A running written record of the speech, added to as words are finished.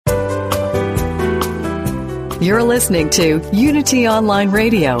You're listening to Unity Online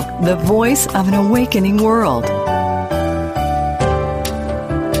Radio, the voice of an awakening world.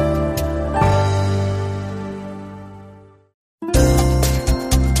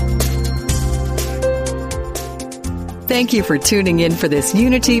 Thank you for tuning in for this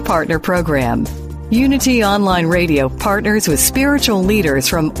Unity Partner Program. Unity Online Radio partners with spiritual leaders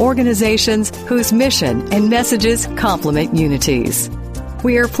from organizations whose mission and messages complement Unity's.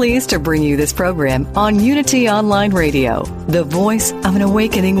 We are pleased to bring you this program on Unity Online Radio, the voice of an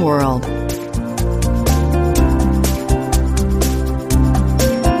awakening world.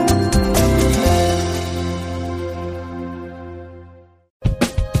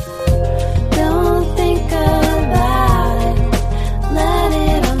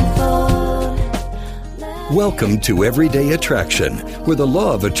 Welcome to Everyday Attraction, where the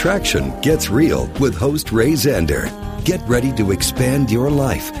law of attraction gets real with host Ray Zander. Get ready to expand your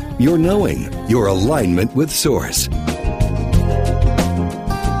life, your knowing, your alignment with Source.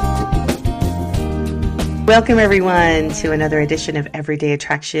 Welcome, everyone, to another edition of Everyday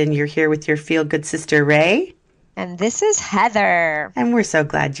Attraction. You're here with your feel-good sister, Ray. And this is Heather. And we're so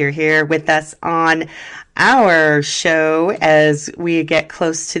glad you're here with us on our show as we get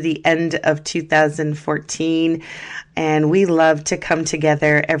close to the end of 2014. And we love to come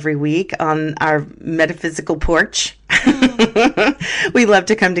together every week on our metaphysical porch. We love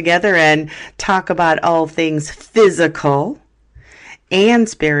to come together and talk about all things physical and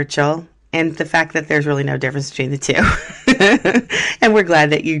spiritual, and the fact that there's really no difference between the two. And we're glad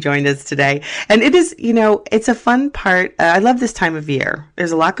that you joined us today. And it is, it's a fun part. I love this time of year.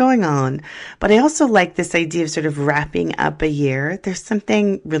 There's a lot going on, but I also like this idea of sort of wrapping up a year. There's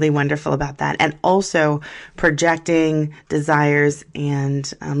something really wonderful about that. And also projecting desires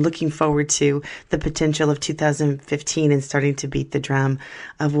and looking forward to the potential of 2015 and starting to beat the drum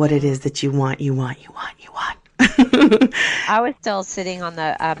of what it is that you want. I was still sitting on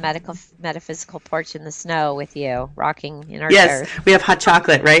the metaphysical porch in the snow with you, rocking in our chairs. Yes, we have hot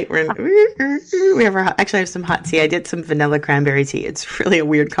chocolate, right? We have actually I have some hot tea. I did some vanilla cranberry tea. It's really a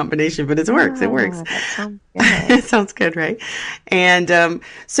weird combination, but it works. It works. That sounds good. It sounds good, right? And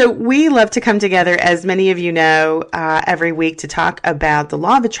so we love to come together, as many of you know, every week to talk about the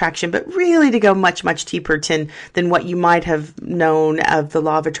law of attraction, but really to go much, much deeper than what you might have known of the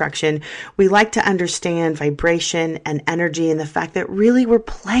law of attraction. We like to understand vibration and energy and the fact that really we're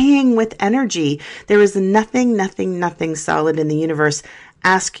playing with energy. There is nothing solid in the universe.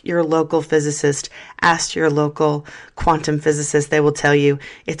 Ask your local physicist, ask your local quantum physicist. They will tell you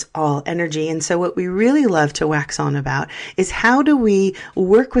it's all energy. And so what we really love to wax on about is how do we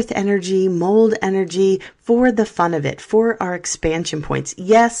work with energy, mold energy for the fun of it, for our expansion points.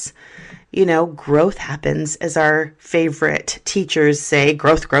 Yes, growth happens, as our favorite teachers say,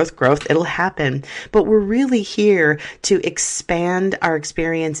 growth, it'll happen. But we're really here to expand our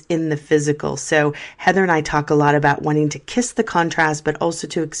experience in the physical. So Heather and I talk a lot about wanting to kiss the contrast, but also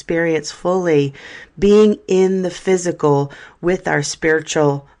to experience fully being in the physical with our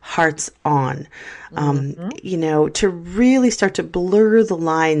spiritual hearts on. To really start to blur the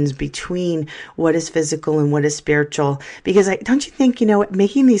lines between what is physical and what is spiritual. Because don't you think,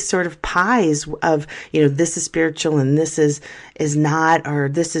 making these sort of pies of, this is spiritual and this is not, or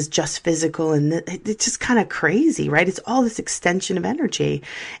this is just physical, and it's just kind of crazy, right? It's all this extension of energy.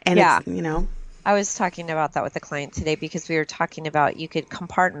 And it's, I was talking about that with a client today because we were talking about you could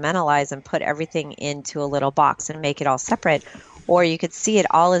compartmentalize and put everything into a little box and make it all separate, or you could see it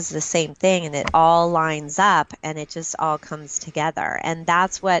all as the same thing and it all lines up and it just all comes together. And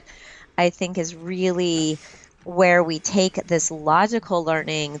that's what I think is really where we take this logical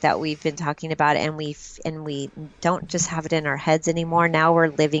learning that we've been talking about and we don't just have it in our heads anymore. Now we're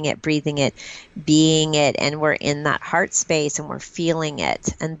living it, breathing it, being it, and we're in that heart space and we're feeling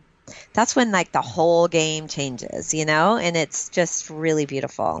it. And that's when the whole game changes, and it's just really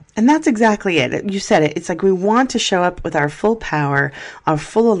beautiful. And that's exactly it. You said it. It's like we want to show up with our full power, our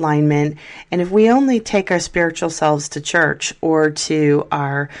full alignment. And if we only take our spiritual selves to church or to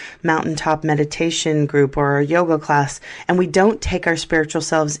our mountaintop meditation group or our yoga class, and we don't take our spiritual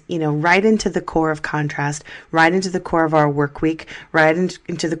selves, right into the core of contrast, right into the core of our work week, right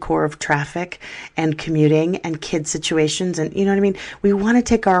into the core of traffic and commuting and kid situations. And you know what I mean? We want to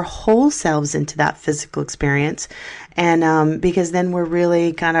take our whole selves into that physical experience. And because then we're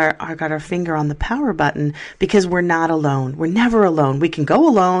really got our finger on the power button, because we're not alone. We're never alone. We can go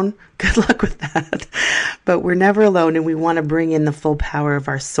alone. Good luck with that. But we're never alone, and we want to bring in the full power of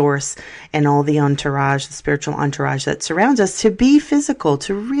our source and all the entourage, the spiritual entourage that surrounds us, to be physical,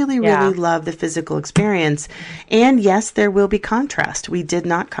 to really love the physical experience. And yes, there will be contrast. We did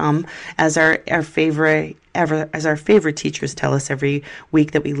not come as our favorite as our favorite teachers tell us every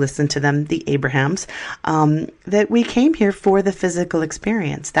week that we listen to them, the Abrahams, that we came here for the physical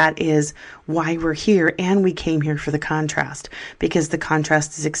experience. That is why we're here, and we came here for the contrast, because the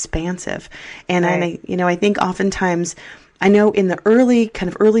contrast is expansive. And I think oftentimes, I know in the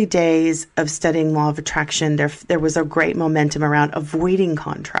early days of studying law of attraction, there was a great momentum around avoiding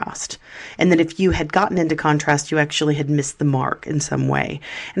contrast. And that if you had gotten into contrast, you actually had missed the mark in some way.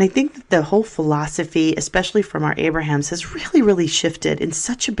 And I think that the whole philosophy, especially from our Abrahams, has really, really shifted in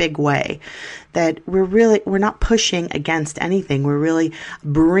such a big way that we're not pushing against anything. We're really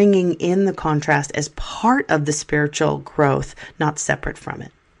bringing in the contrast as part of the spiritual growth, not separate from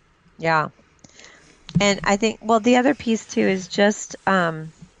it. Yeah. And I think, the other piece too is just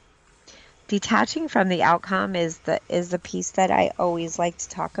detaching from the outcome is the piece that I always like to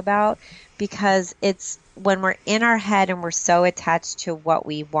talk about, because it's when we're in our head and we're so attached to what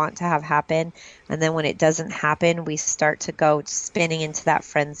we want to have happen, and then when it doesn't happen, we start to go spinning into that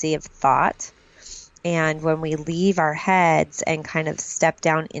frenzy of thought. And when we leave our heads and kind of step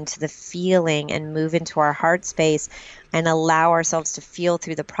down into the feeling and move into our heart space and allow ourselves to feel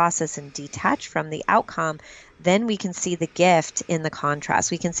through the process and detach from the outcome, then we can see the gift in the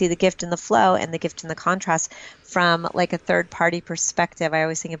contrast. We can see the gift in the flow and the gift in the contrast from like a third party perspective. I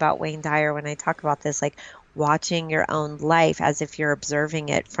always think about Wayne Dyer when I talk about this, like watching your own life as if you're observing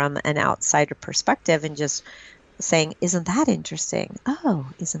it from an outsider perspective and just saying, isn't that interesting? Oh,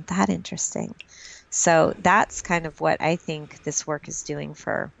 isn't that interesting? So that's kind of what I think this work is doing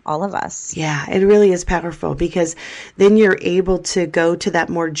for all of us. Yeah, it really is powerful, because then you're able to go to that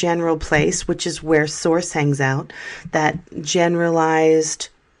more general place, which is where Source hangs out, that generalized,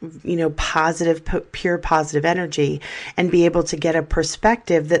 positive, pure positive energy, and be able to get a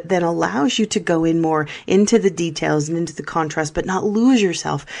perspective that then allows you to go in more into the details and into the contrast, but not lose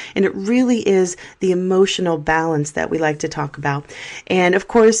yourself. And it really is the emotional balance that we like to talk about. And of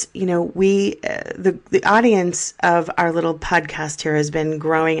course, the audience of our little podcast here has been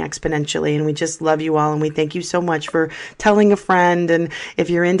growing exponentially, and we just love you all. And we thank you so much for telling a friend. And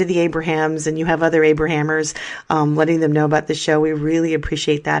if you're into the Abrahams and you have other Abrahamers, letting them know about the show, we really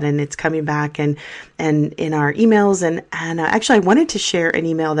appreciate that. And it's coming back and in our emails. And actually, I wanted to share an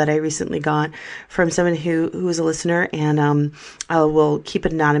email that I recently got from someone who was a listener, and I will keep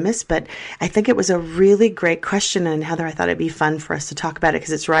it anonymous, but I think it was a really great question. And Heather, I thought it'd be fun for us to talk about it,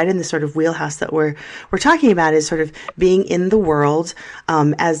 because it's right in the sort of wheelhouse that we're talking about, is sort of being in the world,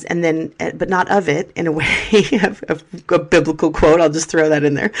 but not of it, in a way. a biblical quote, I'll just throw that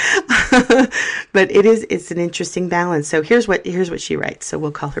in there. But it's an interesting balance. So here's what she writes. So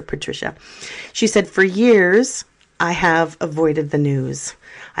we'll call her Patricia. She said, for years, I have avoided the news.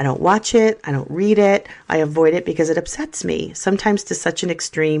 I don't watch it. I don't read it. I avoid it because it upsets me, sometimes to such an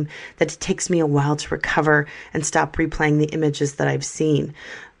extreme that it takes me a while to recover and stop replaying the images that I've seen.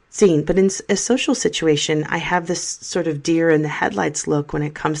 But in a social situation, I have this sort of deer in the headlights look when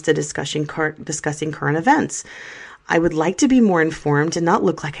it comes to discussing current events. I would like to be more informed and not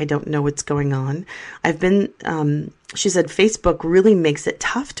look like I don't know what's going on. She said, Facebook really makes it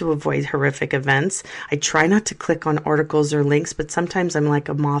tough to avoid horrific events. I try not to click on articles or links, but sometimes I'm like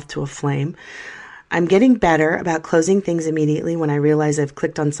a moth to a flame. I'm getting better about closing things immediately when I realize I've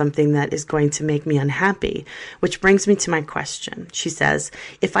clicked on something that is going to make me unhappy, which brings me to my question. She says,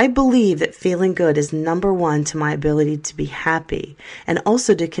 if I believe that feeling good is number one to my ability to be happy and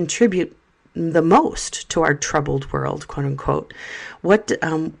also to contribute the most to our troubled world, quote unquote,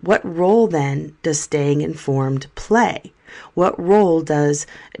 what role then does staying informed play? What role does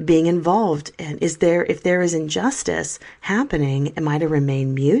being involved in? If there is injustice happening, am I to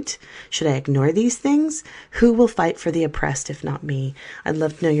remain mute? Should I ignore these things? Who will fight for the oppressed if not me? I'd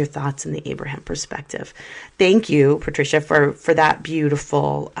love to know your thoughts in the Abraham perspective. Thank you, Patricia, for that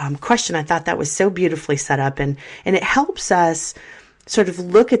beautiful question. I thought that was so beautifully set up, and it helps us sort of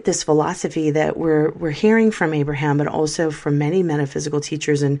look at this philosophy that we're hearing from Abraham, but also from many metaphysical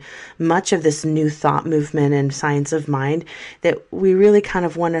teachers and much of this new thought movement and science of mind, that we really kind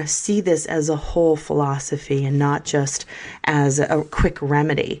of want to see this as a whole philosophy and not just as a quick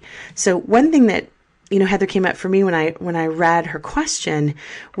remedy. So one thing that, Heather, came up for me when I read her question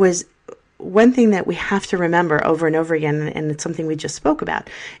was, one thing that we have to remember over and over again, and it's something we just spoke about,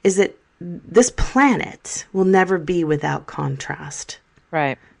 is that this planet will never be without contrast.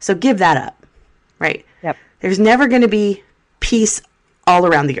 Right. So give that up. Right. Yep. There's never going to be peace all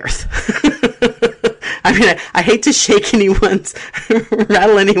around the earth. I mean, I hate to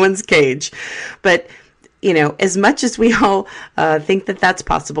rattle anyone's cage, but as much as we all think that that's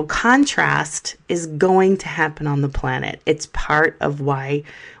possible, contrast is going to happen on the planet. It's part of why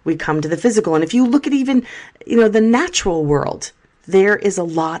we come to the physical. And if you look at even, the natural world, there is a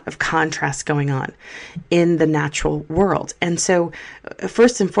lot of contrast going on in the natural world. And so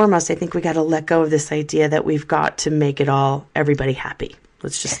first and foremost, I think we got to let go of this idea that we've got to make everybody happy.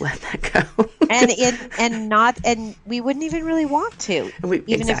 Let's just let that go. and we wouldn't even really want to,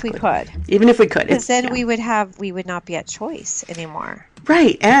 even if we could. Even if we could. Because then we would not be at choice anymore.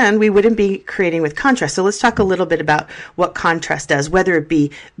 Right. And we wouldn't be creating with contrast. So let's talk a little bit about what contrast does, whether it be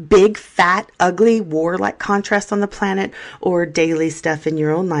big, fat, ugly, war-like contrast on the planet or daily stuff in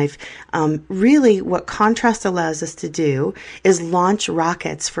your own life. Really, what contrast allows us to do is launch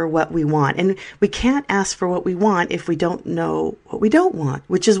rockets for what we want. And we can't ask for what we want if we don't know what we don't want,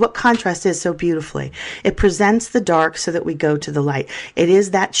 which is what contrast is so beautifully. It presents the dark so that we go to the light. It is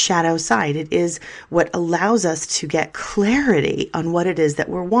that shadow side. It is what allows us to get clarity on what it is that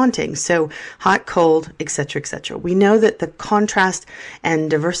we're wanting. So hot, cold, etc., etc. We know that the contrast and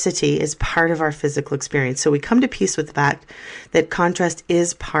diversity is part of our physical experience. So we come to peace with the fact that contrast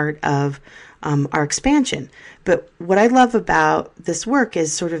is part of our expansion. But what I love about this work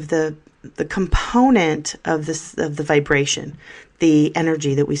is sort of the component of the vibration, the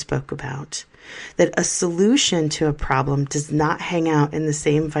energy that we spoke about. That a solution to a problem does not hang out in the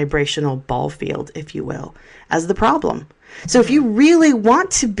same vibrational ball field, if you will, as the problem. So if you really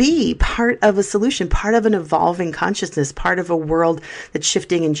want to be part of a solution, part of an evolving consciousness, part of a world that's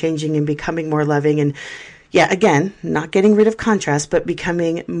shifting and changing and becoming more loving and, again, not getting rid of contrast, but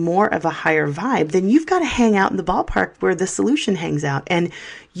becoming more of a higher vibe, then you've got to hang out in the ballpark where the solution hangs out. And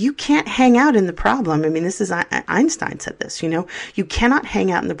you can't hang out in the problem. I mean, this is Einstein said this, you cannot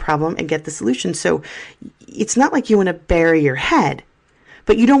hang out in the problem and get the solution. So it's not like you want to bury your head,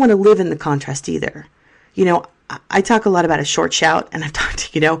 but you don't want to live in the contrast either. I talk a lot about a short shout, and I've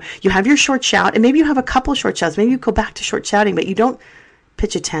talked to, you have your short shout, and maybe you have a couple short shouts. Maybe you go back to short shouting, but you don't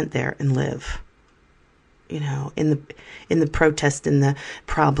pitch a tent there and live, in the protest and the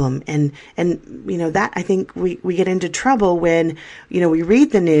problem. And that I think we get into trouble when, we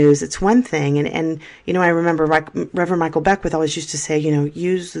read the news. It's one thing. And I remember Reverend Michael Beckwith always used to say,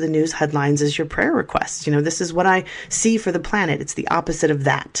 use the news headlines as your prayer requests. This is what I see for the planet. It's the opposite of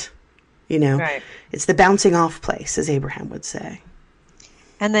that. Right. It's the bouncing off place, as Abraham would say.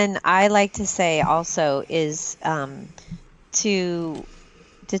 And then I like to say also is to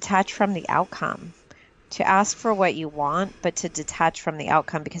detach from the outcome, to ask for what you want, but to detach from the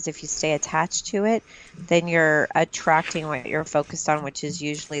outcome, because if you stay attached to it, then you're attracting what you're focused on, which is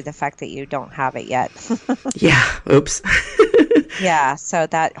usually the fact that you don't have it yet. Yeah. Oops. Yeah. So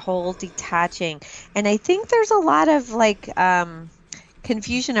that whole detaching. And I think there's a lot of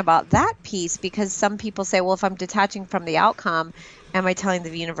confusion about that piece, because some people say, well, if I'm detaching from the outcome, am I telling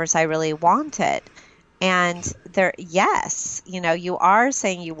the universe I really want it? And yes, you are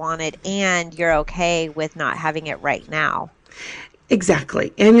saying you want it and you're okay with not having it right now.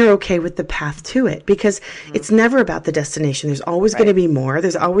 Exactly. And you're okay with the path to it, because it's never about the destination. There's always going to be more.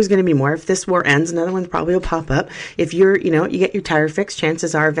 There's always going to be more. If this war ends, another one probably will pop up. If you get your tire fixed,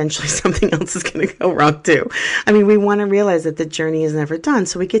 chances are eventually something else is going to go wrong too. I mean, we want to realize that the journey is never done.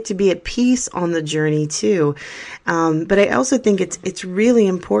 So we get to be at peace on the journey too. But I also think it's really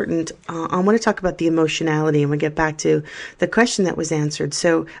important. I want to talk about the emotionality, and we'll get back to the question that was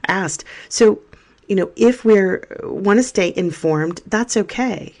asked. So, if we want to stay informed, that's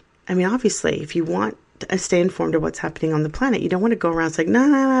okay. I mean, obviously, if you want to stay informed of what's happening on the planet, you don't want to go around saying,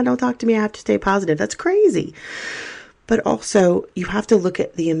 no, don't talk to me. I have to stay positive. That's crazy. But also, you have to look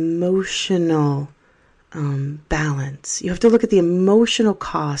at the emotional balance. You have to look at the emotional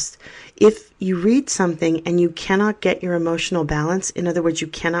cost. If you read something and you cannot get your emotional balance, in other words, you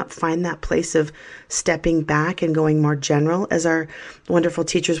cannot find that place of stepping back and going more general, as our wonderful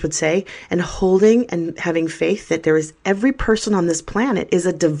teachers would say, and holding and having faith that every person on this planet is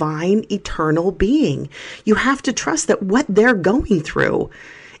a divine, eternal being. You have to trust that what they're going through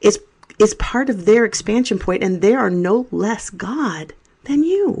is part of their expansion point, and they are no less God than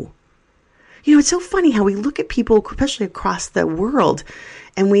you. It's so funny how we look at people, especially across the world,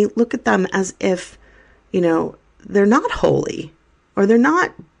 and we look at them as if, they're not holy or they're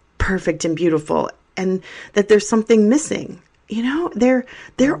not perfect and beautiful, and that there's something missing. They're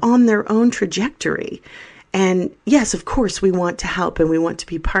on their own trajectory. And yes, of course, we want to help and we want to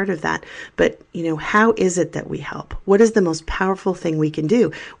be part of that. But, how is it that we help? What is the most powerful thing we can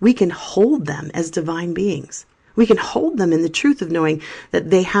do? We can hold them as divine beings. We can hold them in the truth of knowing that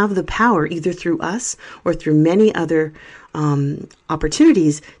they have the power, either through us or through many other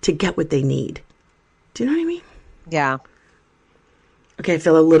opportunities, to get what they need. Do you know what I mean? Yeah. Okay, I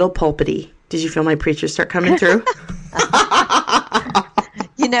feel a little pulpity. Did you feel my preacher start coming through?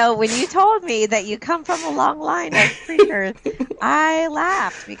 When you told me that you come from a long line of preachers, I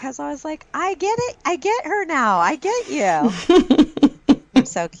laughed because I was like, I get it. I get her now. I get you. You're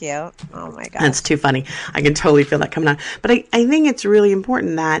so cute. Oh, my God. That's too funny. I can totally feel that coming on. But I think it's really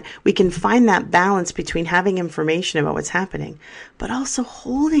important that we can find that balance between having information about what's happening, but also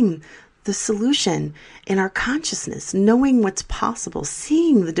holding the solution in our consciousness, knowing what's possible,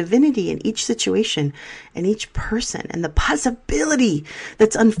 seeing the divinity in each situation and each person and the possibility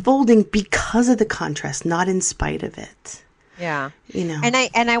that's unfolding because of the contrast, not in spite of it. Yeah. And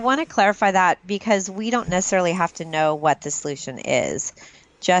I want to clarify that because we don't necessarily have to know what the solution is,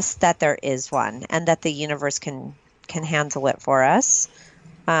 just that there is one and that the universe can handle it for us,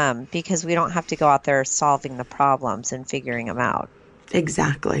 because we don't have to go out there solving the problems and figuring them out.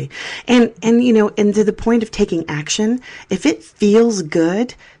 Exactly. And to the point of taking action, if it feels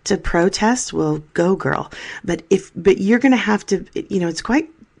good to protest, well, go girl. But you're going to have to, it's quite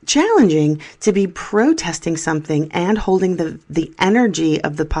challenging to be protesting something and holding the energy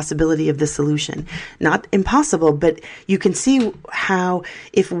of the possibility of the solution. Not impossible, but you can see how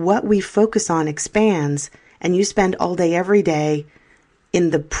if what we focus on expands and you spend all day, every day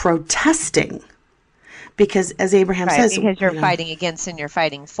in the protesting, because as Abraham says, because you're fighting against and you're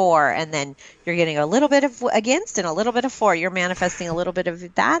fighting for, and then you're getting a little bit of against and a little bit of for. You're manifesting a little bit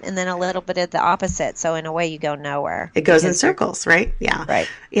of that and then a little bit of the opposite. So in a way, you go nowhere. It goes in circles, right? Yeah. Right.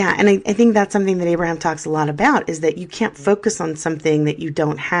 Yeah. And I think that's something that Abraham talks a lot about, is that you can't focus on something that you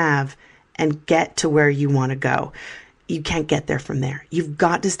don't have and get to where you want to go. You can't get there from there. You've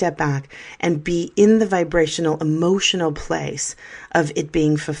got to step back and be in the vibrational, emotional place of it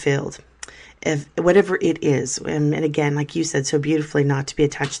being fulfilled. If whatever it is, and again, like you said so beautifully, not to be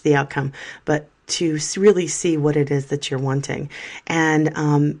attached to the outcome, but to really see what it is that you're wanting. And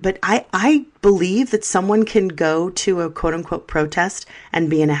but I believe that someone can go to a quote unquote protest and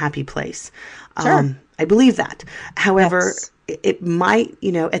be in a happy place. Sure. I believe that. However, it might,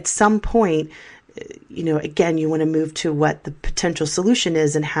 at some point, again, you want to move to what the potential solution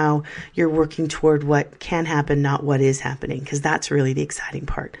is and how you're working toward what can happen, not what is happening, because that's really the exciting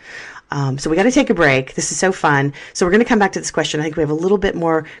part. So we got to take a break. This is so fun. So we're going to come back to this question. I think we have a little bit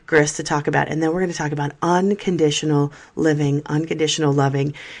more grist to talk about, and then we're going to talk about unconditional living, unconditional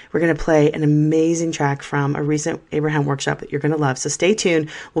loving. We're going to play an amazing track from a recent Abraham workshop that you're going to love. So stay tuned.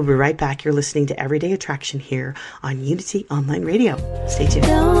 We'll be right back. You're listening to Everyday Attraction here on Unity Online Radio. Stay tuned.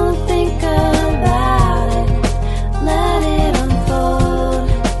 Don't think about it. Let it unfold.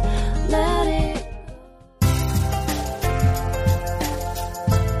 Let it.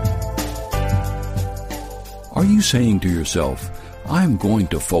 Are you saying to yourself, I'm going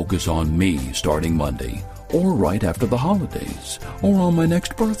to focus on me starting Monday, or right after the holidays, or on my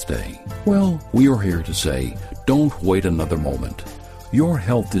next birthday? Well, we are here to say, don't wait another moment. Your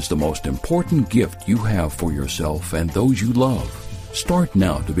health is the most important gift you have for yourself and those you love. Start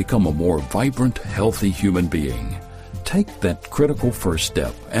now to become a more vibrant, healthy human being. Take that critical first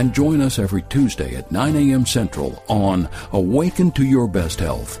step and join us every Tuesday at 9 a.m. Central on Awaken to Your Best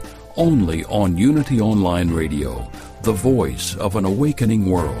Health, only on Unity Online Radio, the voice of an awakening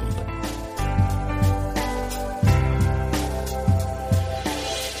world.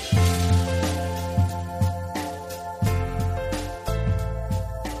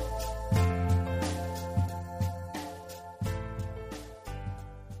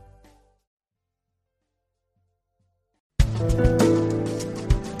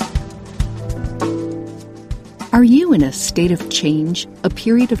 Are you in a state of change, a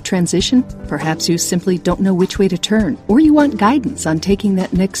period of transition? Perhaps you simply don't know which way to turn, or you want guidance on taking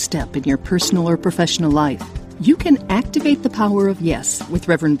that next step in your personal or professional life. You can activate the power of yes with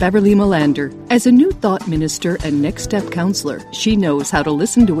Reverend Beverly Melander. As a new thought minister and next step counselor, she knows how to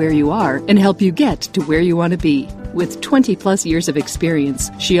listen to where you are and help you get to where you want to be. With 20 plus years of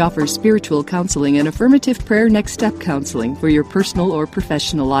experience, she offers spiritual counseling and affirmative prayer next step counseling for your personal or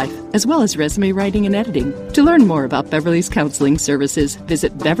professional life, as well as resume writing and editing. To learn more about Beverly's counseling services,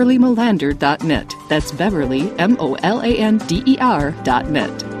 visit BeverlyMolander.net. That's Beverly, MOLANDER.net.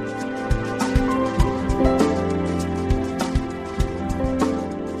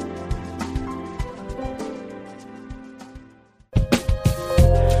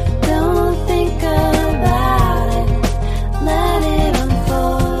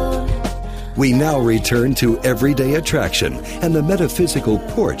 We now return to Everyday Attraction and the Metaphysical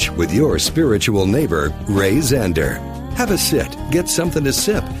Porch with your spiritual neighbor, Ray Zander. Have a sit, get something to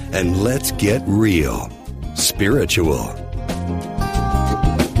sip, and let's get real. Spiritual.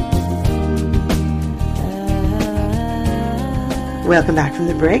 Welcome back from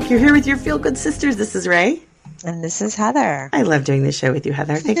the break. You're here with your Feel Good Sisters. This is Ray. And this is Heather. I love doing this show with you,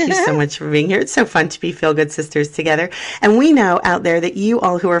 Heather. Thank you so much for being here. It's so fun to be Feel Good Sisters together. And we know out there that you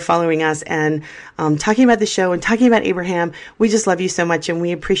all who are following us and talking about the show and talking about Abraham, we just love you so much and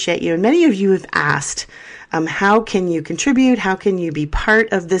we appreciate you. And many of you have asked, how can you contribute? How can you be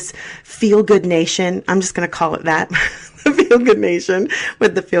part of this Feel Good Nation? I'm just going to call it that. The Feel Good Nation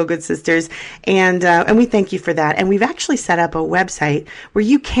with the Feel Good Sisters. And we thank you for that. And we've actually set up a website where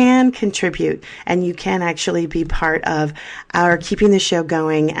you can contribute and you can actually be part of our keeping the show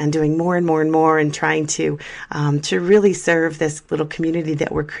going and doing more and more and more and trying to really serve this little community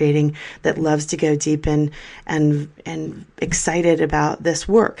that we're creating that loves to go deep and excited about this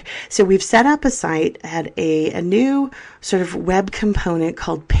work. So we've set up a site at a new sort of web component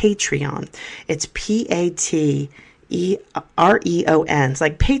called Patreon. It's Patreon. It's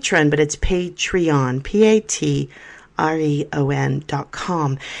like patron, but it's Patreon,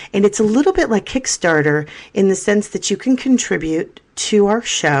 Patreon.com. And it's a little bit like Kickstarter in the sense that you can contribute to our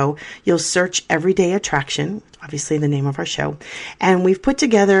show. You'll search Everyday Attraction, obviously the name of our show. And we've put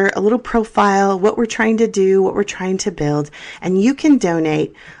together a little profile, what we're trying to do, what we're trying to build. And you can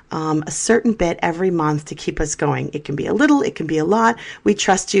donate a certain bit every month to keep us going. It can be a little, it can be a lot. We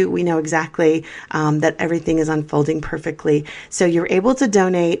trust you. We know exactly that everything is unfolding perfectly. So you're able to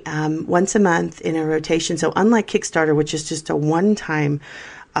donate once a month in a rotation. So unlike Kickstarter, which is just a one-time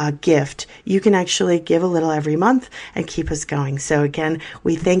gift, you can actually give a little every month and keep us going. So again,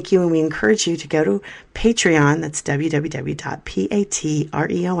 we thank you and we encourage you to go to Patreon, that's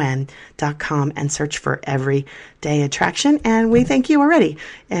www.patreon.com, and search for Everyday Attraction. And we thank you already,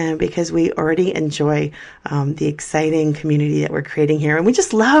 because we already enjoy the exciting community that we're creating here. And we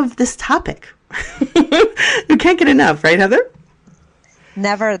just love this topic. You can't get enough, right, Heather?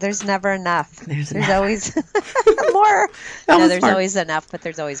 Never. There's never enough. There's always more. No, there's always enough, but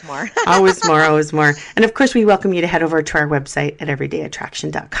there's always more. Always more, always more. And of course, we welcome you to head over to our website at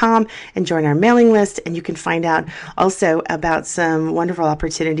everydayattraction.com and join our mailing list. And you can find out also about some wonderful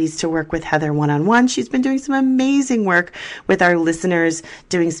opportunities to work with Heather one-on-one. She's been doing some amazing work with our listeners,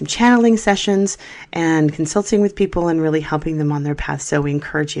 doing some channeling sessions and consulting with people and really helping them on their path. So we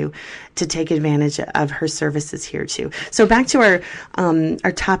encourage you to take advantage of her services here too. So back to our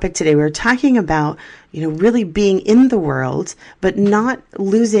topic today. We're talking about, really being in the world, but not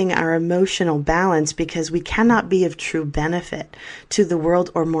losing our emotional balance, because we cannot be of true benefit to the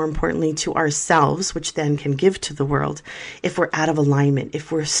world, or more importantly, to ourselves, which then can give to the world, if we're out of alignment, if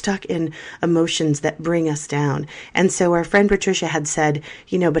we're stuck in emotions that bring us down. And so our friend Patricia had said,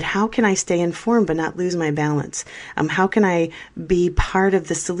 but how can I stay informed but not lose my balance? How can I be part of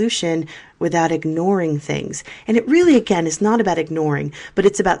the solution without ignoring things? And it really, again, is not about ignoring, but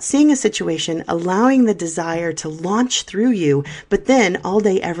it's about seeing a situation, allowing the desire to launch through you, but then all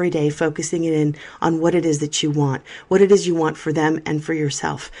day, every day, focusing it in on what it is that you want, what it is you want for them and for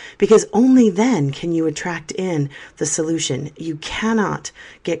yourself. Because only then can you attract in the solution. You cannot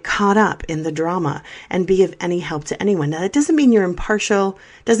get caught up in the drama and be of any help to anyone. Now, that doesn't mean you're impartial,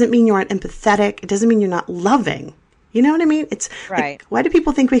 doesn't mean you aren't empathetic, it doesn't mean you're not loving. You know what I mean? It's right. Like, why do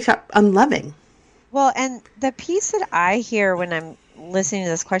people think we're unloving? Well, and the piece that I hear when I'm listening to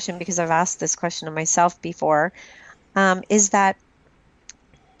this question, because I've asked this question of myself before, is that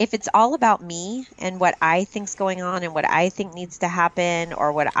if it's all about me and what I think's going on and what I think needs to happen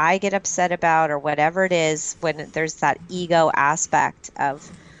or what I get upset about or whatever it is, when there's that ego aspect of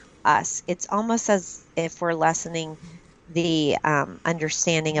us, it's almost as if we're lessening the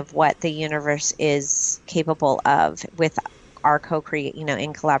understanding of what the universe is capable of with our co-create,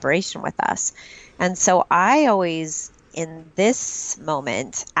 in collaboration with us. And so I always, in this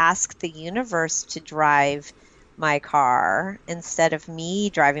moment, ask the universe to drive my car instead of me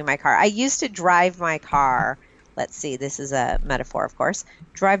driving my car. I used to drive my car. Let's see, this is a metaphor, of course.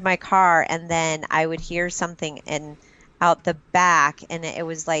 Drive my car, and then I would hear something out the back, and it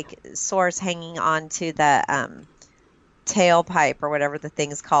was like Source hanging onto the tailpipe or whatever the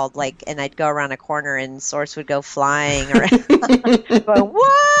thing's called, and I'd go around a corner and Source would go flying around, going, whoa,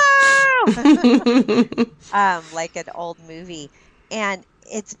 like an old movie. And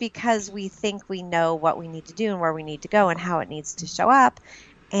it's because we think we know what we need to do and where we need to go and how it needs to show up.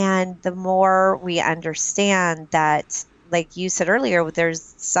 And the more we understand that, like you said earlier,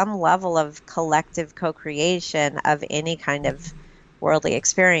 there's some level of collective co-creation of any kind of worldly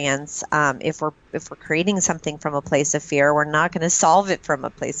experience. If we're creating something from a place of fear, we're not going to solve it from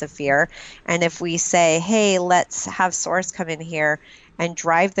a place of fear. And if we say, hey, let's have Source come in here and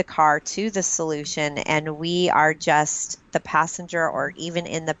drive the car to the solution, and we are just the passenger or even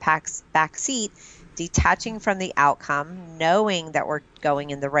in the back seat detaching from the outcome, knowing that we're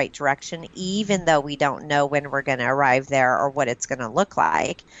going in the right direction, even though we don't know when we're going to arrive there or what it's going to look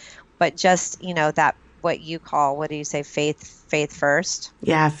like. But just, that what you call, what do you say, faith first?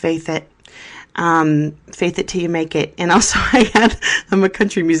 Yeah, faith it. Faith it till you make it. And also I'm a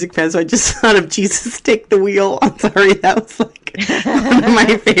country music fan, so I just thought of Jesus Take the Wheel. I'm sorry, that was like one of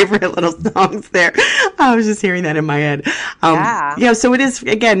my favorite little songs there. I was just hearing that in my head. So it is,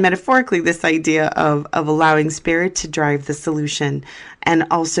 again, metaphorically, this idea of allowing spirit to drive the solution and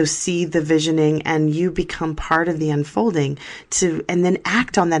also see the visioning, and you become part of the unfolding and then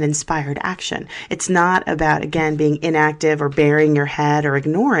act on that inspired action. It's not about, again, being inactive or burying your head or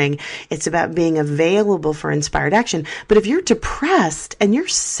ignoring. It's about being available for inspired action. But if you're depressed and you're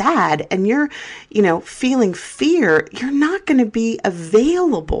sad and you're, feeling fear, you're not going to be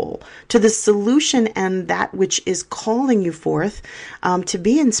available to the solution and that which is calling you forth to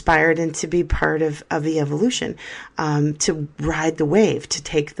be inspired and to be part of the evolution, to ride the wave, to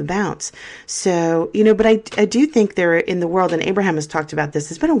take the bounce. So, but I do think there in the world, and Abraham has talked about this,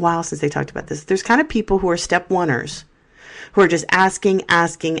 it's been a while since they talked about this. There's kind of people who are step oneers, who are just asking,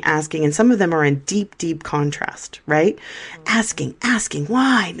 and some of them are in deep, deep contrast, right? Asking,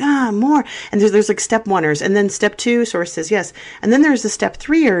 why? More. And there's like step oneers, and then step two, source says yes. And then there's the step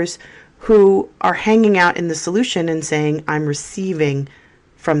threeers who are hanging out in the solution and saying, I'm receiving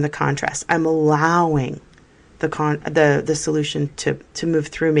from the contrast. I'm allowing the solution to move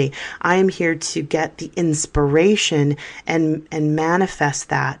through me. I am here to get the inspiration and manifest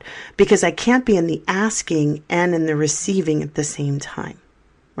that, because I can't be in the asking and in the receiving at the same time.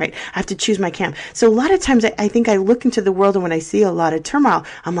 Right? I have to choose my camp. So a lot of times I think I look into the world, and when I see a lot of turmoil,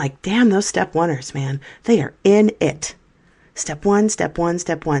 I'm like, damn, those step oneers, man, they are in it. Step one,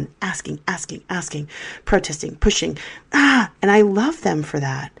 asking, protesting, pushing. And I love them for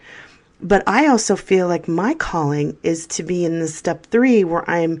that. But I also feel like my calling is to be in the step three, where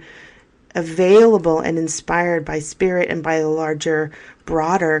I'm available and inspired by spirit and by the larger,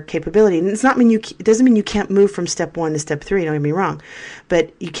 broader capability. And it doesn't mean you can't move from step one to step three, don't get me wrong,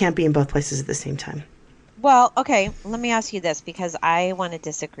 but you can't be in both places at the same time. Well, okay, let me ask you this, because I want to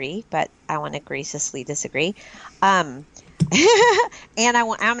disagree, but I want to graciously disagree. And I'm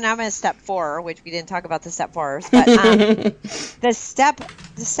going to step 4, which we didn't talk about the step 4s, but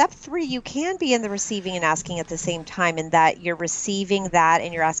the step 3, you can be in the receiving and asking at the same time, in that you're receiving that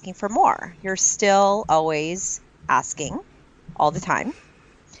and you're asking for more. You're still always asking all the time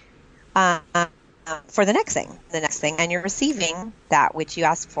for the next thing, and you're receiving that which you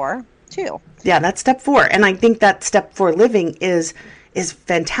ask for too. Yeah, that's step 4. And I think that step 4 living is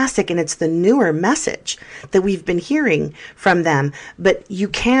fantastic, and it's the newer message that we've been hearing from them. But you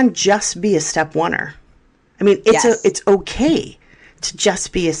can just be a step oneer. I mean, it's okay to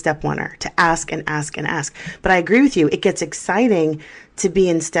just be a step oneer, to ask and ask and ask. But I agree with you, it gets exciting to be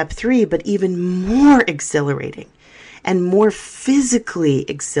in step 3, but even more exhilarating and more physically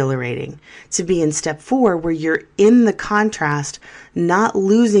exhilarating to be in step 4, where you're in the contrast, not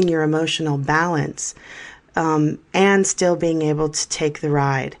losing your emotional balance, and still being able to take the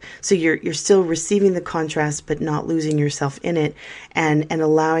ride. So you're still receiving the contrast, but not losing yourself in it, and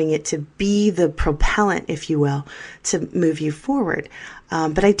allowing it to be the propellant, if you will, to move you forward.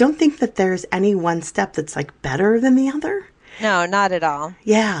 But I don't think that there's any one step that's like better than the other. No, not at all.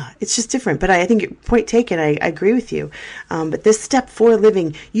 Yeah, it's just different. But I think your point taken, I agree with you. But this step 4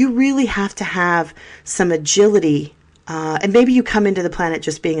 living, you really have to have some agility. And maybe you come into the planet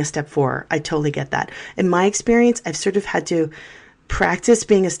just being a step 4. I totally get that. In my experience, I've sort of had to practice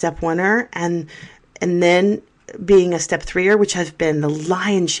being a step oneer and then being a step 3er, which has been the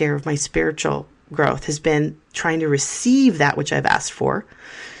lion's share of my spiritual growth, has been trying to receive that which I've asked for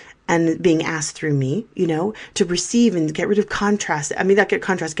and being asked through me, to receive and get rid of contrast. I mean, not get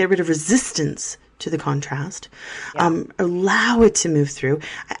contrast, get rid of resistance to the contrast, allow it to move through.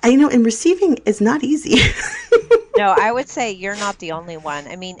 And receiving is not easy. No, I would say you're not the only one.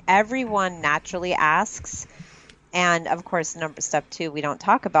 I mean, everyone naturally asks. And of course, step 2, we don't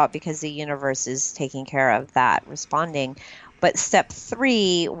talk about, because the universe is taking care of that, responding. But step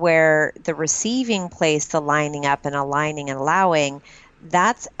 3, where the receiving place, the lining up and aligning and allowing,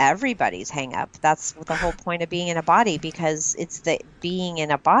 that's everybody's hang up. That's the whole point of being in a body, because it's the being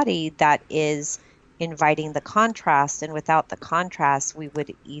in a body that is inviting the contrast, and without the contrast we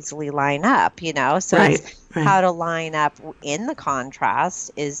would easily line up, so right. How to line up in the contrast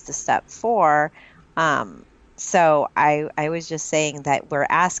is the step 4. So I was just saying that we're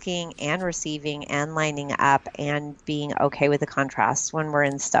asking and receiving and lining up and being okay with the contrast when we're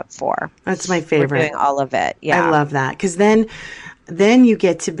in step 4. That's my favorite. We're doing all of it. Yeah, I love that, because then then you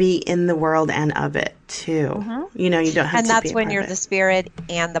get to be in the world and of it too. You know, you don't have And to be that's a when part you're of the it. spirit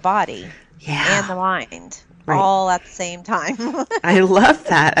and the body and the mind Right. all at the same time. I love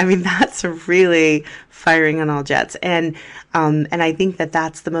that. I mean, that's really firing on all jets, and I think that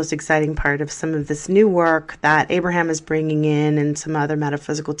that's the most exciting part of some of this new work that Abraham is bringing in, and some other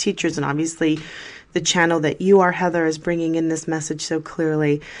metaphysical teachers, and obviously the channel that you are, Heather, is bringing in this message so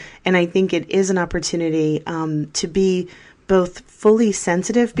clearly. And I think it is an opportunity to be both fully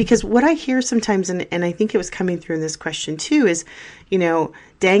sensitive, because what I hear sometimes, and I think it was coming through in this question too, is, you know,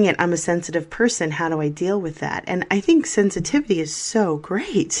 dang it, I'm a sensitive person. How do I deal with that? And I think sensitivity is so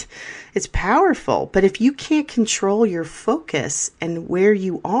great. It's powerful. But if you can't control your focus and where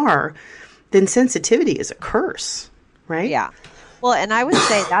you are, then sensitivity is a curse, right? Yeah. Well, and I would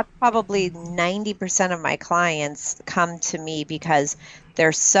say that's probably 90% of my clients come to me because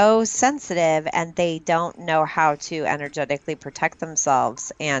they're so sensitive and they don't know how to energetically protect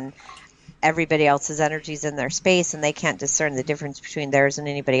themselves and everybody else's energies in their space, and they can't discern the difference between theirs and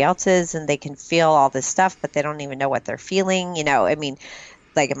anybody else's, and they can feel all this stuff, but they don't even know what they're feeling. You know, I mean,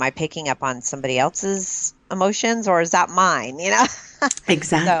 like, am I picking up on somebody else's emotions, or is that mine? You know?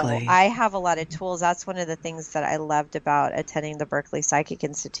 Exactly. So I have a lot of tools. That's one of the things that I loved about attending the Berkeley Psychic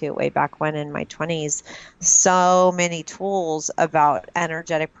Institute way back when in my 20s. So many tools about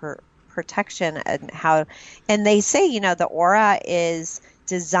energetic protection and how, and they say, you know, the aura is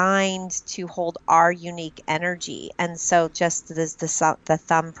designed to hold our unique energy. And so just as the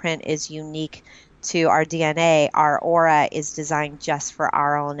thumbprint is unique to our DNA, our aura is designed just for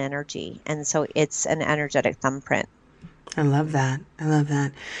our own energy. And so it's an energetic thumbprint. I love that. I love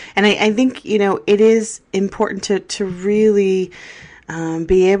that. And I think, you know, it is important to really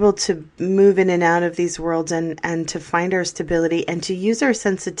be able to move in and out of these worlds, and to find our stability, and to use our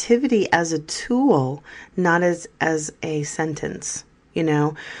sensitivity as a tool, not as a sentence. You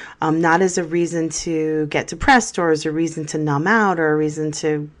know, not as a reason to get depressed, or as a reason to numb out, or a reason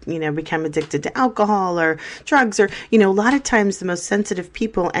to, you know, become addicted to alcohol or drugs, or, you know, a lot of times the most sensitive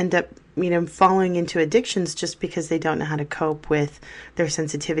people end up, you know, falling into addictions just because they don't know how to cope with their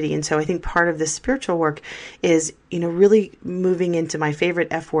sensitivity. And so I think part of the spiritual work is, you know, really moving into my favorite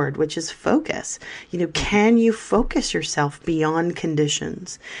F word, which is focus. You know, can you focus yourself beyond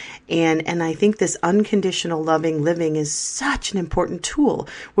conditions? And I think this unconditional loving living is such an important tool,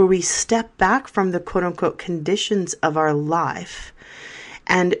 where we step back from the quote unquote conditions of our life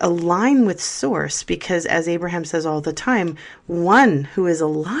and align with Source, because as Abraham says all the time, one who is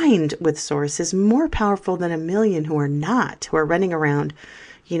aligned with Source is more powerful than a million who are not, who are running around,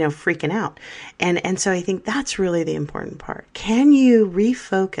 you know, freaking out. And so I think that's really the important part. Can you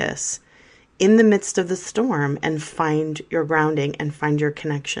refocus in the midst of the storm and find your grounding and find your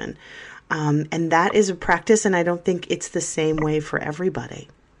connection? And that is a practice, and I don't think it's the same way for everybody,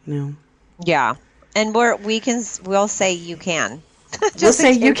 you know? Yeah. And we'll say you can. We'll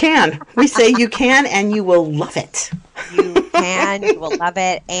say you can. We say you can, and you will love it. You can. You will love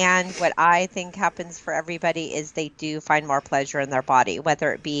it. And what I think happens for everybody is they do find more pleasure in their body,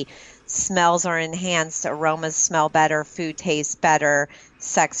 whether it be smells are enhanced, aromas smell better, food tastes better,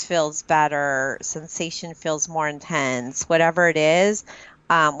 sex feels better, sensation feels more intense, whatever it is.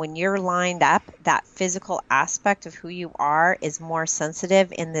 When you're lined up, that physical aspect of who you are is more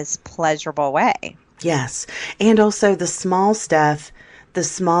sensitive in this pleasurable way. Yes. And also the small stuff, the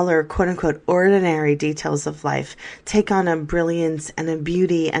smaller, quote unquote, ordinary details of life take on a brilliance and a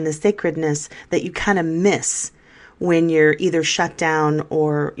beauty and a sacredness that you kind of miss when you're either shut down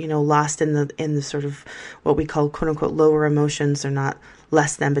or, you know, lost in the sort of what we call, quote unquote, lower emotions. They're not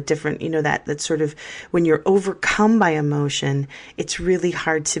less than, but different, you know, that sort of, when you're overcome by emotion, it's really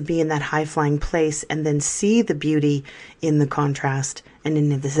hard to be in that high flying place and then see the beauty in the contrast and in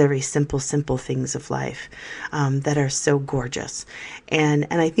the very simple things of life that are so gorgeous. And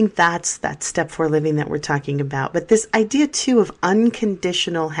I think that's that step 4 living that we're talking about. But this idea too of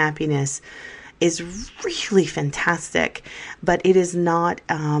unconditional happiness is really fantastic, but it is not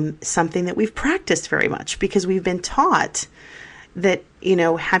something that we've practiced very much, because we've been taught that, you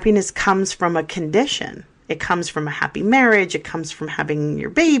know, happiness comes from a condition. It comes from a happy marriage. It comes from having your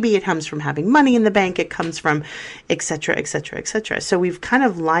baby. It comes from having money in the bank. It comes from et cetera, et cetera, et cetera. So we've kind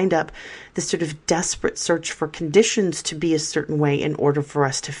of lined up this sort of desperate search for conditions to be a certain way in order for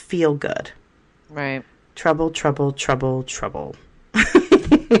us to feel good. Right. Trouble, trouble, trouble, trouble.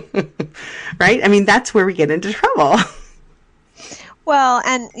 Right? I mean, that's where we get into trouble. Well,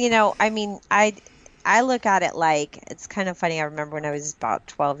 and, you know, I mean, I look at it like, it's kind of funny. I remember when I was about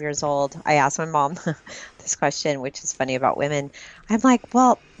 12 years old, I asked my mom this question, which is funny about women. I'm like,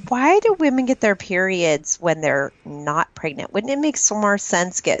 well, why do women get their periods when they're not pregnant? Wouldn't it make some more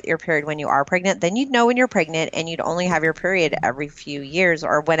sense get your period when you are pregnant? Then you'd know when you're pregnant and you'd only have your period every few years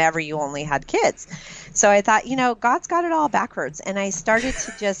or whenever you only had kids. So I thought, God's got it all backwards. And I started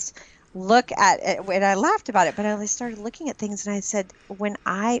to just look at it, and I laughed about it, but I started looking at things and I said,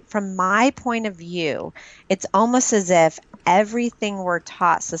 from my point of view, it's almost as if everything we're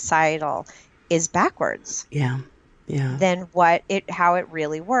taught societal is backwards. Yeah. Than how it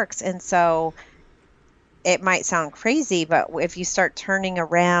really works. And so it might sound crazy, but if you start turning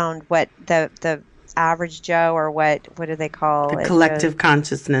around what the average Joe, or what do they call the it? collective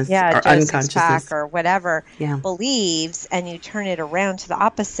consciousness, or Joe unconsciousness, Sixpack or whatever, believes, and you turn it around to the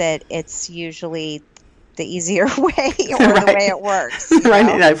opposite, it's usually the easier way, or the way it works.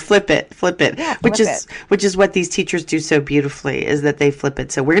 Right. Flip it. Yeah, which is what these teachers do so beautifully, is that they flip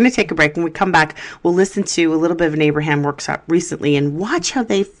it. So we're going to take a break. When we come back, we'll listen to a little bit of an Abraham workshop recently and watch how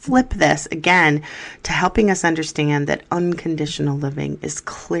they flip this again to helping us understand that unconditional living is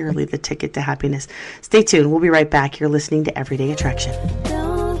clearly the ticket to happiness. Stay tuned. We'll be right back. You're listening to Everyday Attraction.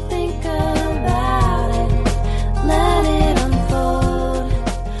 Don't think about it. Let it unfold.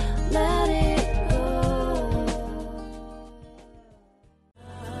 Let it go.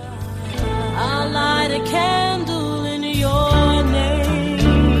 I'll light a candle in your name.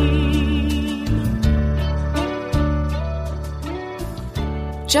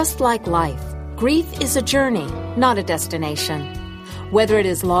 Just like life, grief is a journey, not a destination. Whether it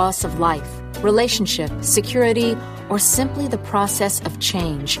is loss of life, relationship, security, or simply the process of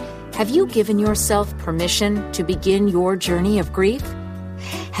change, have you given yourself permission to begin your journey of grief?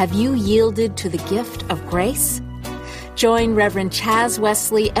 Have you yielded to the gift of grace? Join Reverend Chaz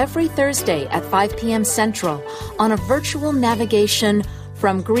Wesley every Thursday at 5 p.m. Central on a virtual navigation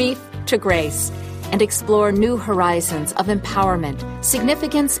from grief to grace, and explore new horizons of empowerment,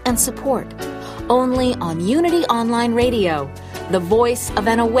 significance, and support. Only on Unity Online Radio, the voice of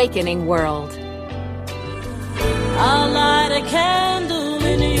an awakening world. I'll light a candle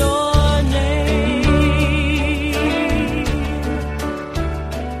in your name.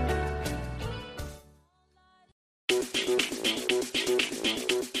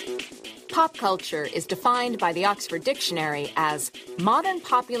 Pop culture is defined by the Oxford Dictionary as modern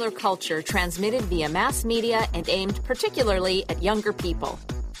popular culture transmitted via mass media and aimed particularly at younger people.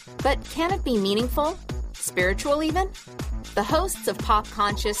 But can it be meaningful? Spiritual even? The hosts of Pop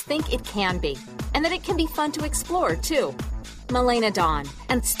Conscious think it can be, and that it can be fun to explore too. Milena Dawn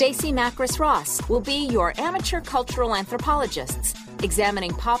and Stacey Macris Ross will be your amateur cultural anthropologists,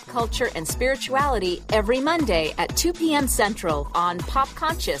 examining pop culture and spirituality every Monday at 2 p.m. Central on Pop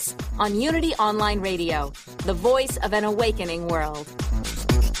Conscious on Unity Online Radio, the voice of an awakening world.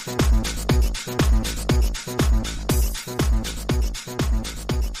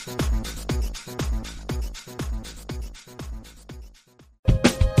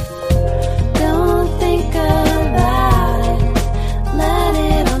 Don't think about it. Let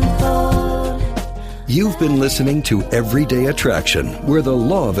it unfold. You've been listening to Everyday Attraction, where the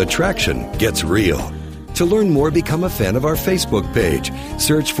law of attraction gets real. To learn more, become a fan of our Facebook page.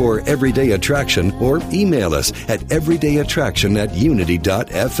 Search for Everyday Attraction or email us at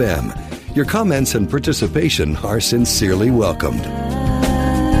everydayattraction@unity.fm. Your comments and participation are sincerely welcomed.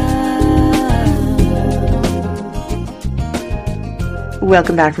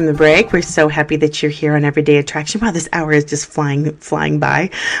 Welcome back from the break. We're so happy that you're here on Everyday Attraction. Wow, this hour is just flying by.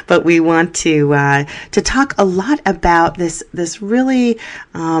 But we want to talk a lot about this really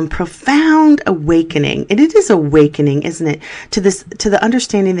profound awakening, and it is awakening, isn't it? To the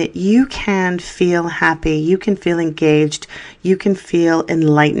understanding that you can feel happy, you can feel engaged, you can feel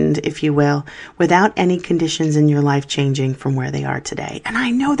enlightened, if you will, without any conditions in your life changing from where they are today. And I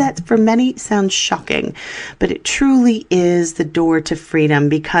know that for many sounds shocking, but it truly is the door to freedom,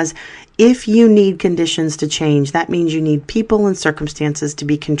 because if you need conditions to change, that means you need people and circumstances to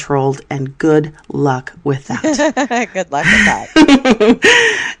be controlled, and good luck with that. Good luck with that.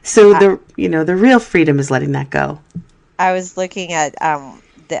 So the real freedom is letting that go. I was looking at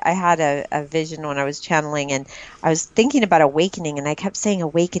I had a vision when I was channeling, and I was thinking about awakening, and I kept saying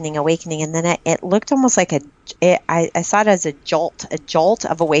awakening, and then it looked almost like I saw it as a jolt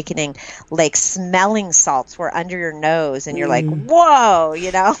of awakening, like smelling salts were under your nose, and you're like, whoa,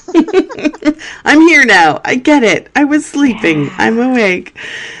 I'm here now. I get it. I was sleeping. I'm awake.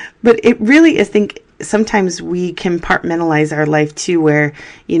 But it really is, sometimes we compartmentalize our life too, where,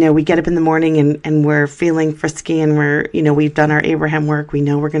 we get up in the morning and we're feeling frisky and we've done our Abraham work. We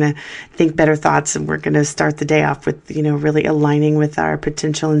know we're going to think better thoughts and we're going to start the day off with, really aligning with our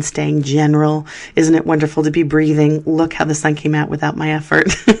potential and staying general. Isn't it wonderful to be breathing? Look how the sun came out without my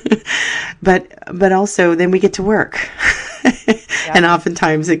effort. But also then we get to work. And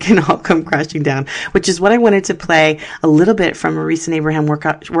oftentimes it can all come crashing down, which is what I wanted to play a little bit from a recent Abraham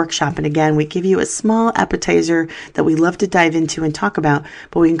workshop. And again, we give you a small appetizer that we love to dive into and talk about,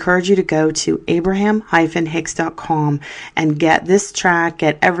 but we encourage you to go to abraham-hicks.com and get this track,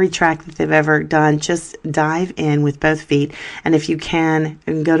 get every track that they've ever done. Just dive in with both feet. And if you can,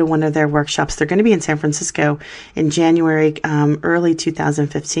 go to one of their workshops. They're going to be in San Francisco in January, early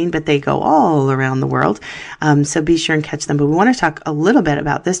 2015, but they go all around the world. So be sure and catch them. But we want to talk a little bit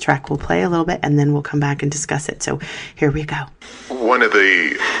about this track. We'll play a little bit and then we'll come back and discuss it. So here we go. One of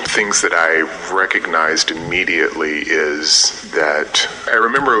the things that I recognized immediately is that I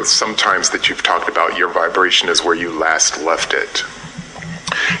remember sometimes that you've talked about your vibration is where you last left it.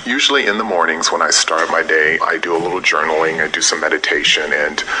 Usually in the mornings when I start my day, I do a little journaling, I do some meditation,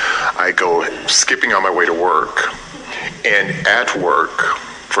 and I go skipping on my way to work. And at work,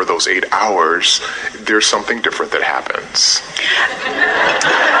 for those 8 hours, there's something different that happens.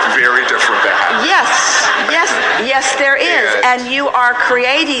 Very different that happens. Yes, there is. And you are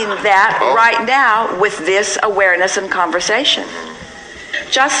creating that right now with this awareness and conversation.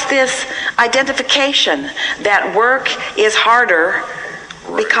 Just this identification that work is harder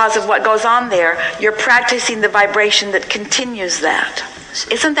because of what goes on there. You're practicing the vibration that continues that.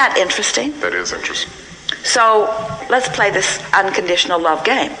 Isn't that interesting? That is interesting. So let's play this unconditional love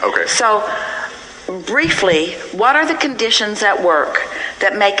game. Okay. So briefly, what are the conditions at work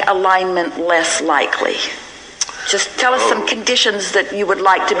that make alignment less likely? Just tell us some conditions that you would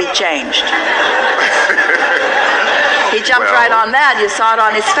like to be changed. He jumped right on that. You saw it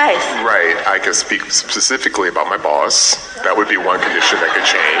on his face. Right. I can speak specifically about my boss. That would be one condition that could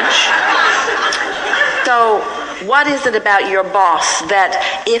change. So what is it about your boss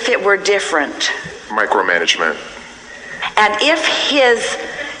that if it were different? Micromanagement. And if his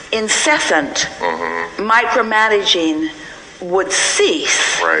incessant micromanaging would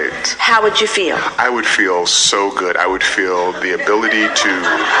cease, right, how would you feel? I would feel so good. I would feel the ability to...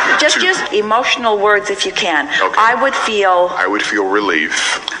 Just use emotional words if you can. Okay. I would feel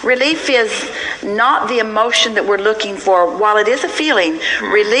relief. Relief is not the emotion that we're looking for. While it is a feeling,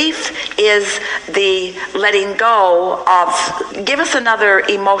 relief is the letting go of... Give us another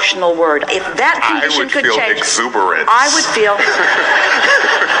emotional word. If that condition could change... I would feel exuberance. I would feel...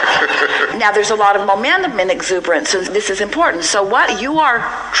 Now, there's a lot of momentum in exuberance, and this is important. So what you are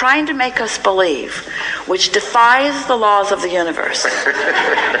trying to make us believe, which defies the laws of the universe,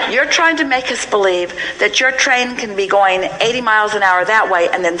 you're trying to make us believe that your train can be going 80 miles an hour that way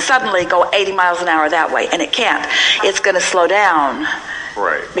and then suddenly go 80 miles an hour that way, and it can't. It's going to slow down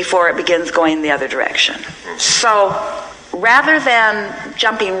before it begins going the other direction. So rather than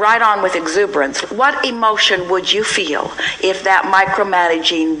jumping right on with exuberance, what emotion would you feel if that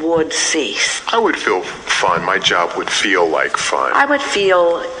micromanaging would cease? I would feel fun. My job would feel like fun. I would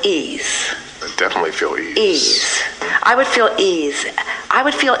feel ease. I definitely feel ease. Ease. I would feel ease. I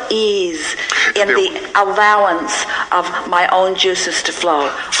would feel ease in the allowance of my own juices to flow.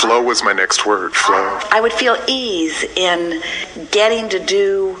 Flow was my next word, flow. I would feel ease in getting to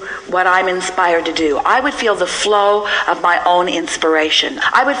do what I'm inspired to do. I would feel the flow of my own inspiration.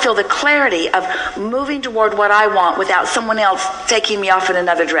 I would feel the clarity of moving toward what I want without someone else taking me off in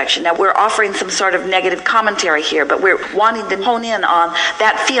another direction. Now, we're offering some sort of negative commentary here, but we're wanting to hone in on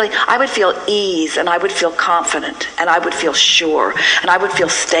that feeling. I would feel ease, and I would feel confident, and I would feel sure, and I would feel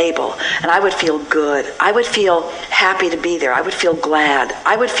stable, and I would feel good. I would feel happy to be there. I would feel glad.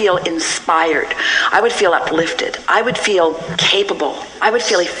 I would feel inspired. I would feel uplifted. I would feel capable. I would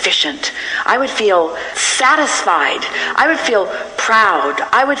feel efficient. I would feel satisfied. I would feel proud.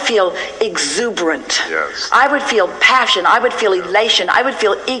 I would feel exuberant. Yes. I would feel passion. I would feel elation. I would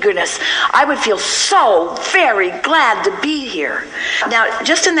feel eagerness. I would feel so very glad to be here. Now,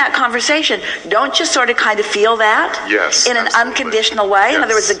 just in that conversation, don't you sort of kind of feel that? Yes. In an unconditional way? Yes. In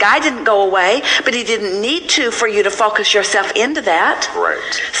other words, the guy didn't go away, but he didn't need to for you to focus yourself into that.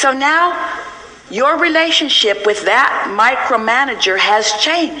 Right. So now, Your relationship with that micromanager has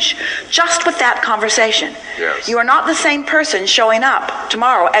changed just with that conversation. Yes. You are not the same person showing up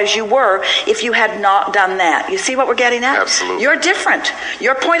tomorrow as you were if you had not done that. You see what we're getting at? Absolutely. You're different.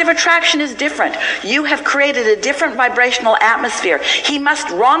 Your point of attraction is different. You have created a different vibrational atmosphere. He must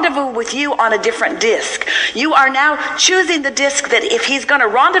rendezvous with you on a different disc. You are now choosing the disc that if he's going to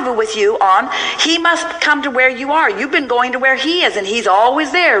rendezvous with you on, he must come to where you are. You've been going to where he is, and he's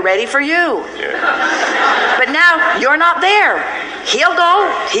always there, ready for you. Yeah. But now you're not there. He'll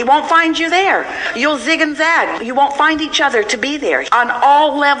go. He won't find you there. You'll zig and zag. You won't find each other to be there. On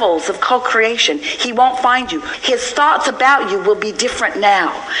all levels of co-creation, he won't find you. His thoughts about you will be different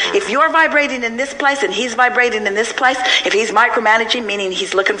now. If you're vibrating in this place and he's vibrating in this place, if he's micromanaging, meaning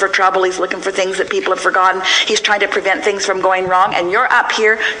he's looking for trouble, he's looking for things that people have forgotten, he's trying to prevent things from going wrong, and you're up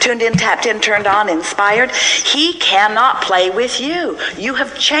here, tuned in, tapped in, turned on, inspired, he cannot play with you. You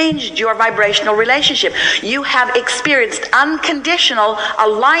have changed your vibrational relationship. You have experienced unconditional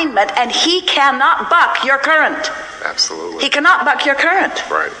alignment, and he cannot buck your current. Absolutely. He cannot buck your current.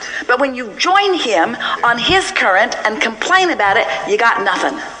 Right. But when you join him on his current and complain about it, you got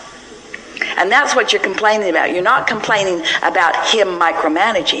nothing. And that's what you're complaining about. You're not complaining about him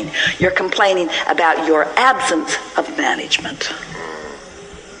micromanaging. You're complaining about your absence of management.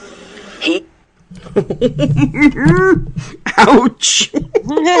 He... Ouch.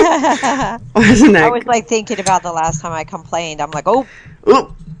 Wasn't that? I was like thinking about the last time I complained. I'm like, oh.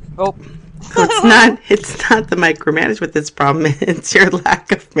 It's not the micromanagement that's problem. It's your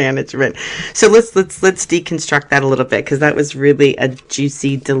lack of management. So let's deconstruct that a little bit, because that was really a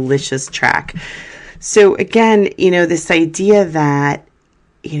juicy, delicious track. So again, this idea that,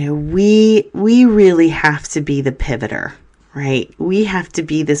 we really have to be the pivoter, right? We have to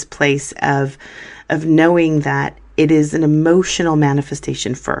be this place of knowing that it is an emotional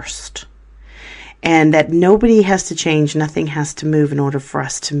manifestation first. And that nobody has to change, nothing has to move in order for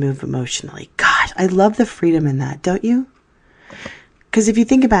us to move emotionally. God, I love the freedom in that, don't you? Because if you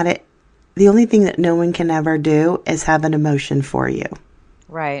think about it, the only thing that no one can ever do is have an emotion for you.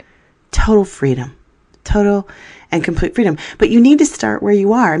 Right. Total freedom. Total and complete freedom. But you need to start where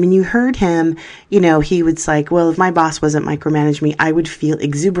you are. I mean, you heard him, he was like, well, if my boss wasn't micromanaging me, I would feel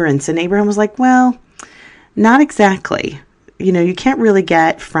exuberance. And Abraham was like, well, not exactly. You can't really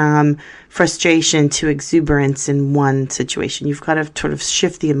get from frustration to exuberance in one situation. You've got to sort of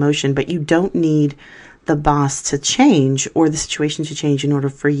shift the emotion, but you don't need the boss to change or the situation to change in order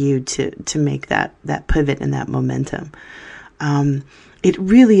for you to make that pivot and that momentum. It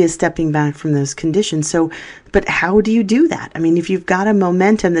really is stepping back from those conditions. So, but how do you do that? I mean, if you've got a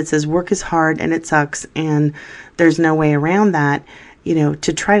momentum that says work is hard and it sucks and there's no way around that,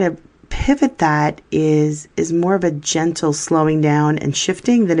 to try to pivot that is more of a gentle slowing down and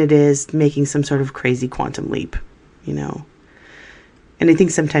shifting than it is making some sort of crazy quantum leap, And I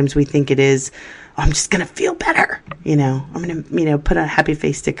think sometimes we think it is, I'm just going to feel better, I'm going to, put a happy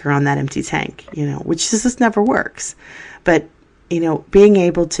face sticker on that empty tank, which just never works. But, being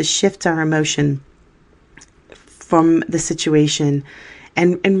able to shift our emotion from the situation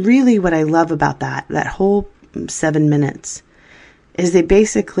and really what I love about that whole 7 minutes is they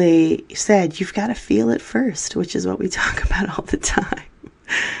basically said, you've got to feel it first, which is what we talk about all the time.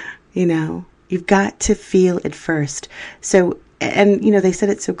 You've got to feel it first. So, and, they said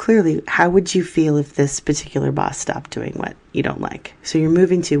it so clearly. How would you feel if this particular boss stopped doing what you don't like? So you're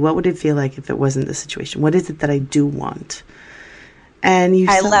moving to, what would it feel like if it wasn't the situation? What is it that I do want? And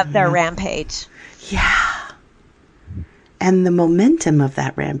I love their rampage. Yeah. And the momentum of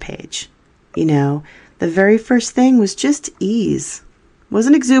that rampage, the very first thing was just ease. It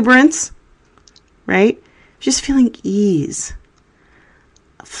wasn't exuberance, right? Just feeling ease.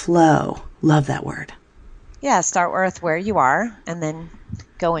 Flow. Love that word. Yeah, start with where you are and then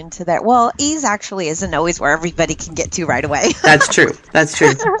go into that. Well, ease actually isn't always where everybody can get to right away. That's true.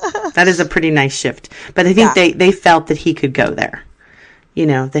 That is a pretty nice shift. But I think they felt that he could go there.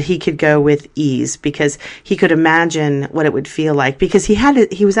 That he could go with ease because he could imagine what it would feel like because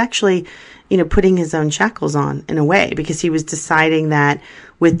he was actually, putting his own shackles on in a way because he was deciding that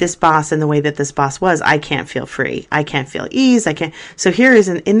with this boss and the way that this boss was, I can't feel free. I can't feel ease. I can't. So here is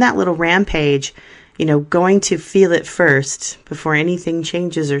in that little rampage, going to feel it first before anything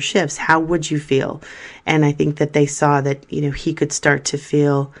changes or shifts. How would you feel? And I think that they saw that, he could start to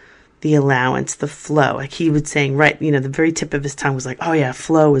feel the allowance, the flow. Like he was saying, right, the very tip of his tongue was like, oh yeah,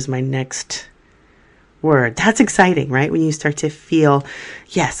 flow is my next word. That's exciting, right? When you start to feel,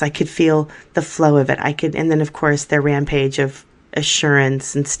 yes, I could feel the flow of it. And then of course their rampage of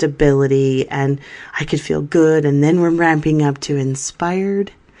assurance and stability and I could feel good. And then we're ramping up to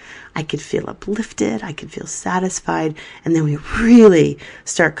inspired. I could feel uplifted. I could feel satisfied. And then we really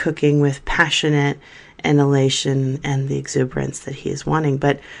start cooking with passionate and elation and the exuberance that he is wanting.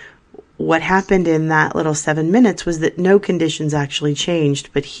 But what happened in that little 7 minutes was that no conditions actually changed,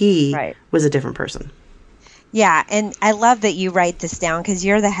 but he was a different person. Yeah, and I love that you write this down because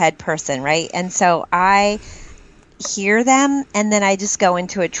you're the head person, right? And so I hear them, and then I just go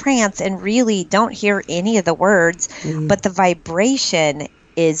into a trance and really don't hear any of the words, but the vibration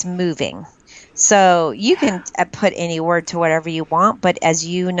is moving. So you can put any word to whatever you want, but as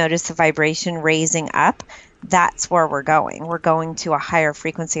you notice the vibration raising up, that's where we're going. We're going to a higher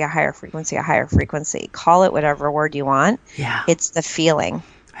frequency, a higher frequency, a higher frequency. Call it whatever word you want. Yeah. It's the feeling.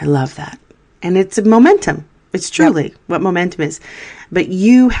 I love that. And it's a momentum. It's truly what momentum is. But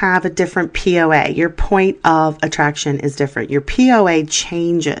you have a different POA. Your point of attraction is different. Your POA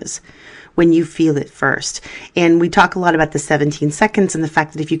changes when you feel it first. And we talk a lot about the 17 seconds and the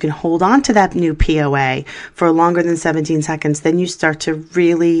fact that if you can hold on to that new POA for longer than 17 seconds, then you start to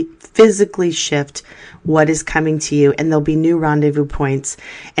really physically shift what is coming to you, and there'll be new rendezvous points.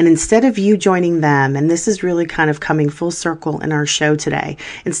 And instead of you joining them, and this is really kind of coming full circle in our show today,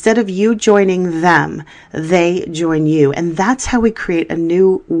 instead of you joining them, they join you. And that's how we create a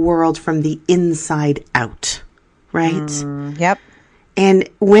new world from the inside out, right? Yep. And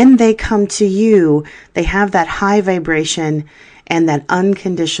when they come to you, they have that high vibration, and that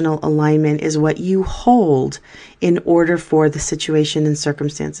unconditional alignment is what you hold in order for the situation and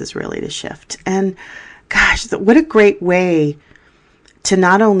circumstances really to shift. And gosh, what a great way to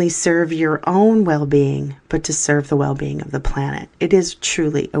not only serve your own well-being, but to serve the well-being of the planet. It is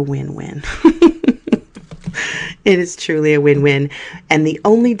truly a win-win. It is truly a win-win. And the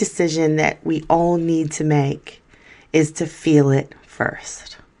only decision that we all need to make is to feel it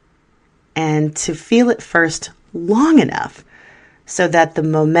first. And to feel it first long enough so that the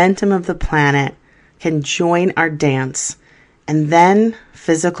momentum of the planet can join our dance. And then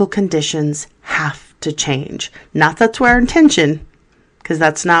physical conditions have to change. Not that's our intention, because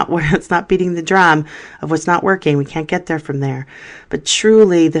that's not where it's not beating the drum of what's not working. We can't get there from there. But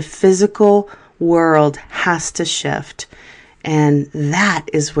truly, the physical world has to shift. And that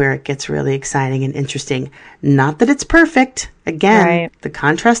is where it gets really exciting and interesting. Not that it's perfect. Again, the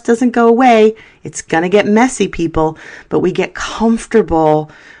contrast doesn't go away. It's going to get messy, people. But we get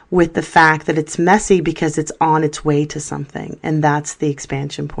comfortable with the fact that it's messy because it's on its way to something. And that's the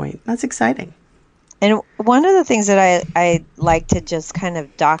expansion point. That's exciting. And one of the things that I like to just kind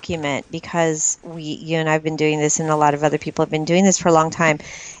of document, because you and I have been doing this, and a lot of other people have been doing this for a long time,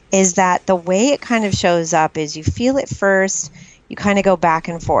 is that the way it kind of shows up is you feel it first, you kind of go back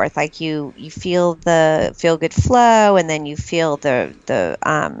and forth, like you feel the feel good flow, and then you feel the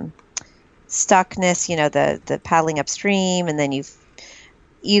stuckness, the paddling upstream, and then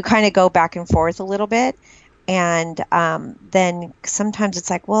you kind of go back and forth a little bit. And then sometimes it's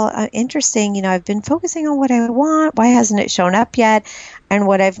like, well, interesting, I've been focusing on what I want. Why hasn't it shown up yet? And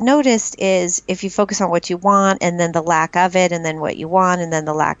what I've noticed is if you focus on what you want and then the lack of it, and then what you want and then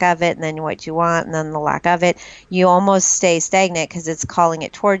the lack of it, and then what you want and then the lack of it, you almost stay stagnant because it's calling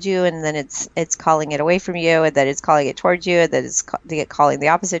it towards you, and then it's calling it away from you, and then it's calling it towards you, and then it's calling the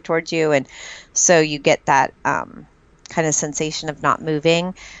opposite towards you. And so you get that kind of sensation of not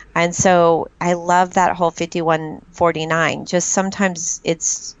moving. And so I love that whole 51-49. Just sometimes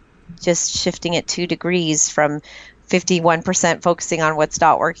it's just shifting it 2 degrees from 51% focusing on what's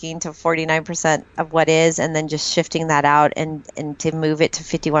not working to 49% of what is, and then just shifting that out and to move it to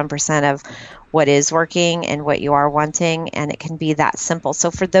 51% of what is working and what you are wanting. And it can be that simple.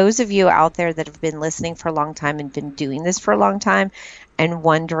 So for those of you out there that have been listening for a long time and been doing this for a long time and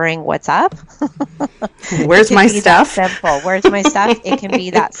wondering what's up, where's my stuff? Simple. Where's my stuff? It can be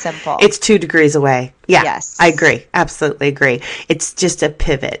that simple. It's 2 degrees away. Yeah. Yes. I agree. Absolutely agree. It's just a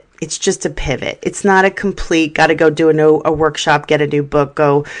pivot. It's just a pivot. It's not a complete, got to go do a workshop, get a new book,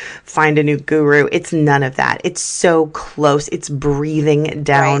 go find a new guru. It's none of that. It's so close. It's breathing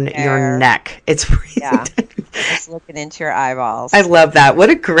down your neck. It's breathing down. Just looking into your eyeballs. I love that. What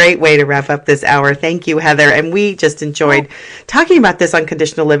a great way to wrap up this hour. Thank you, Heather. And we just enjoyed talking about this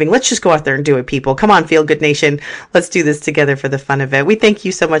unconditional living. Let's just go out there and do it, people. Come on, Feel Good Nation. Let's do this together for the fun of it. We thank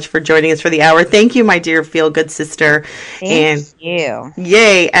you so much for joining us for the hour. Thank you, my dear Feel Good sister. Thank you.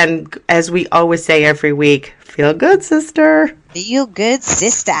 Yay. And as we always say every week, feel good, sister. Feel good,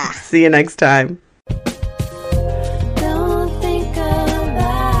 sister. See you next time.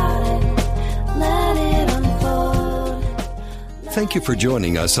 Thank you for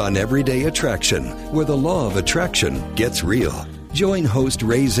joining us on Everyday Attraction, where the law of attraction gets real. Join host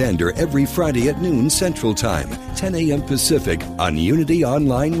Ray Zander every Friday at noon Central Time, 10 a.m. Pacific on Unity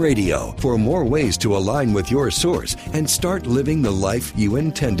Online Radio for more ways to align with your source and start living the life you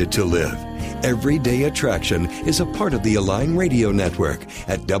intended to live. Everyday Attraction is a part of the Align Radio Network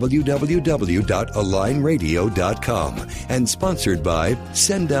at www.alignradio.com and sponsored by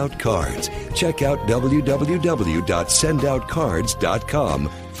Send Out Cards. Check out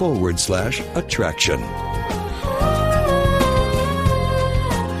www.sendoutcards.com/attraction.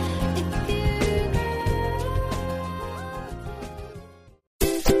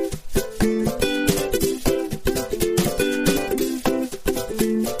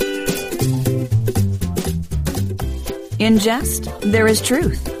 In jest, there is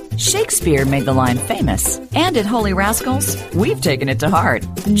truth. Shakespeare made the line famous. And at Holy Rascals, we've taken it to heart.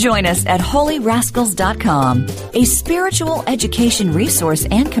 Join us at HolyRascals.com, a spiritual education resource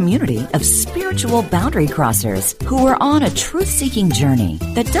and community of spiritual boundary crossers who are on a truth-seeking journey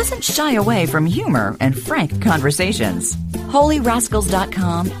that doesn't shy away from humor and frank conversations.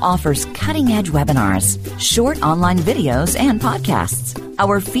 HolyRascals.com offers cutting-edge webinars, short online videos, and podcasts.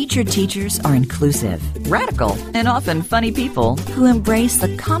 Our featured teachers are inclusive, radical, and often funny people who embrace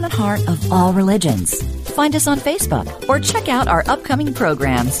the common heart of all religions. Find us on Facebook or check out our upcoming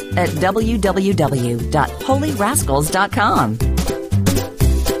programs at www.HolyRascals.com.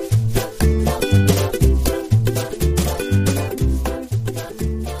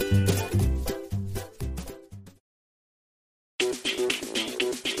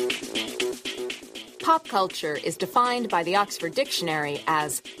 Pop culture is defined by the Oxford Dictionary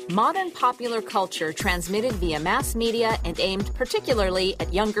as modern popular culture transmitted via mass media and aimed particularly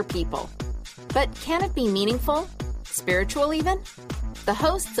at younger people. But can it be meaningful? Spiritual even? The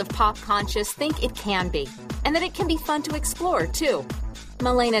hosts of Pop Conscious think it can be, and that it can be fun to explore too.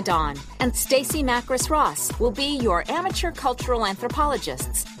 Milena Dawn and Stacey Macris Ross will be your amateur cultural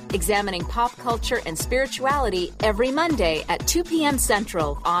anthropologists, examining pop culture and spirituality every Monday at 2 p.m.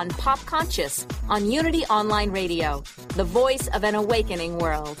 Central on Pop Conscious on Unity Online Radio, the voice of an awakening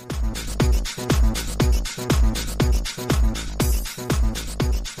world.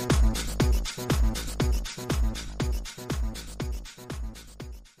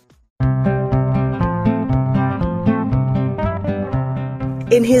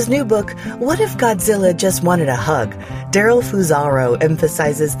 In his new book, What If Godzilla Just Wanted a Hug?, Daryl Fusaro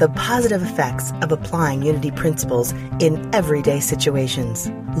emphasizes the positive effects of applying Unity principles in everyday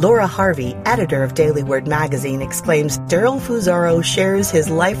situations. Laura Harvey, editor of Daily Word magazine, exclaims Daryl Fusaro shares his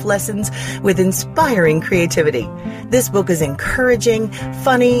life lessons with inspiring creativity. This book is encouraging,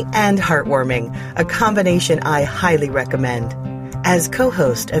 funny, and heartwarming, a combination I highly recommend. As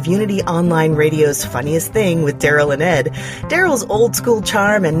co-host of Unity Online Radio's Funniest Thing with Daryl and Ed, Daryl's old-school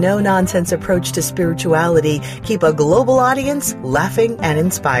charm and no-nonsense approach to spirituality keep a global audience laughing and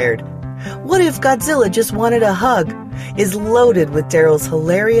inspired. What If Godzilla Just Wanted a Hug? Is loaded with Daryl's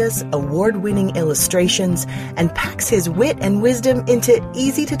hilarious, award-winning illustrations and packs his wit and wisdom into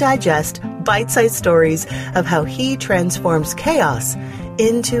easy-to-digest, bite-sized stories of how he transforms chaos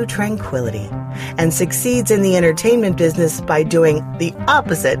into tranquility and succeeds in the entertainment business by doing the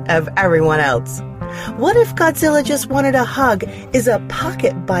opposite of everyone else. What If Godzilla Just Wanted a Hug? Is a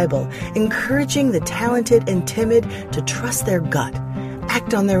pocket Bible encouraging the talented and timid to trust their gut,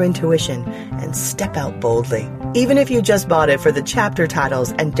 act on their intuition, and step out boldly. Even if you just bought it for the chapter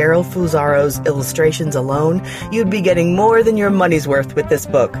titles and Daryl Fusaro's illustrations alone, you'd be getting more than your money's worth with this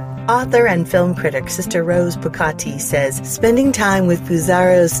book. Author and film critic Sister Rose Pucati says, spending time with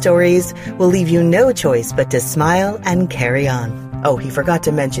Fusaro's stories will leave you no choice but to smile and carry on. Oh, he forgot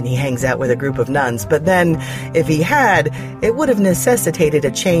to mention he hangs out with a group of nuns, but then, if he had, it would have necessitated a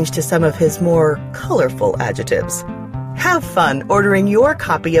change to some of his more colorful adjectives. Have fun ordering your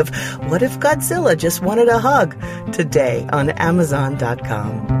copy of What If Godzilla Just Wanted a Hug? Today on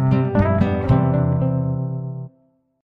Amazon.com.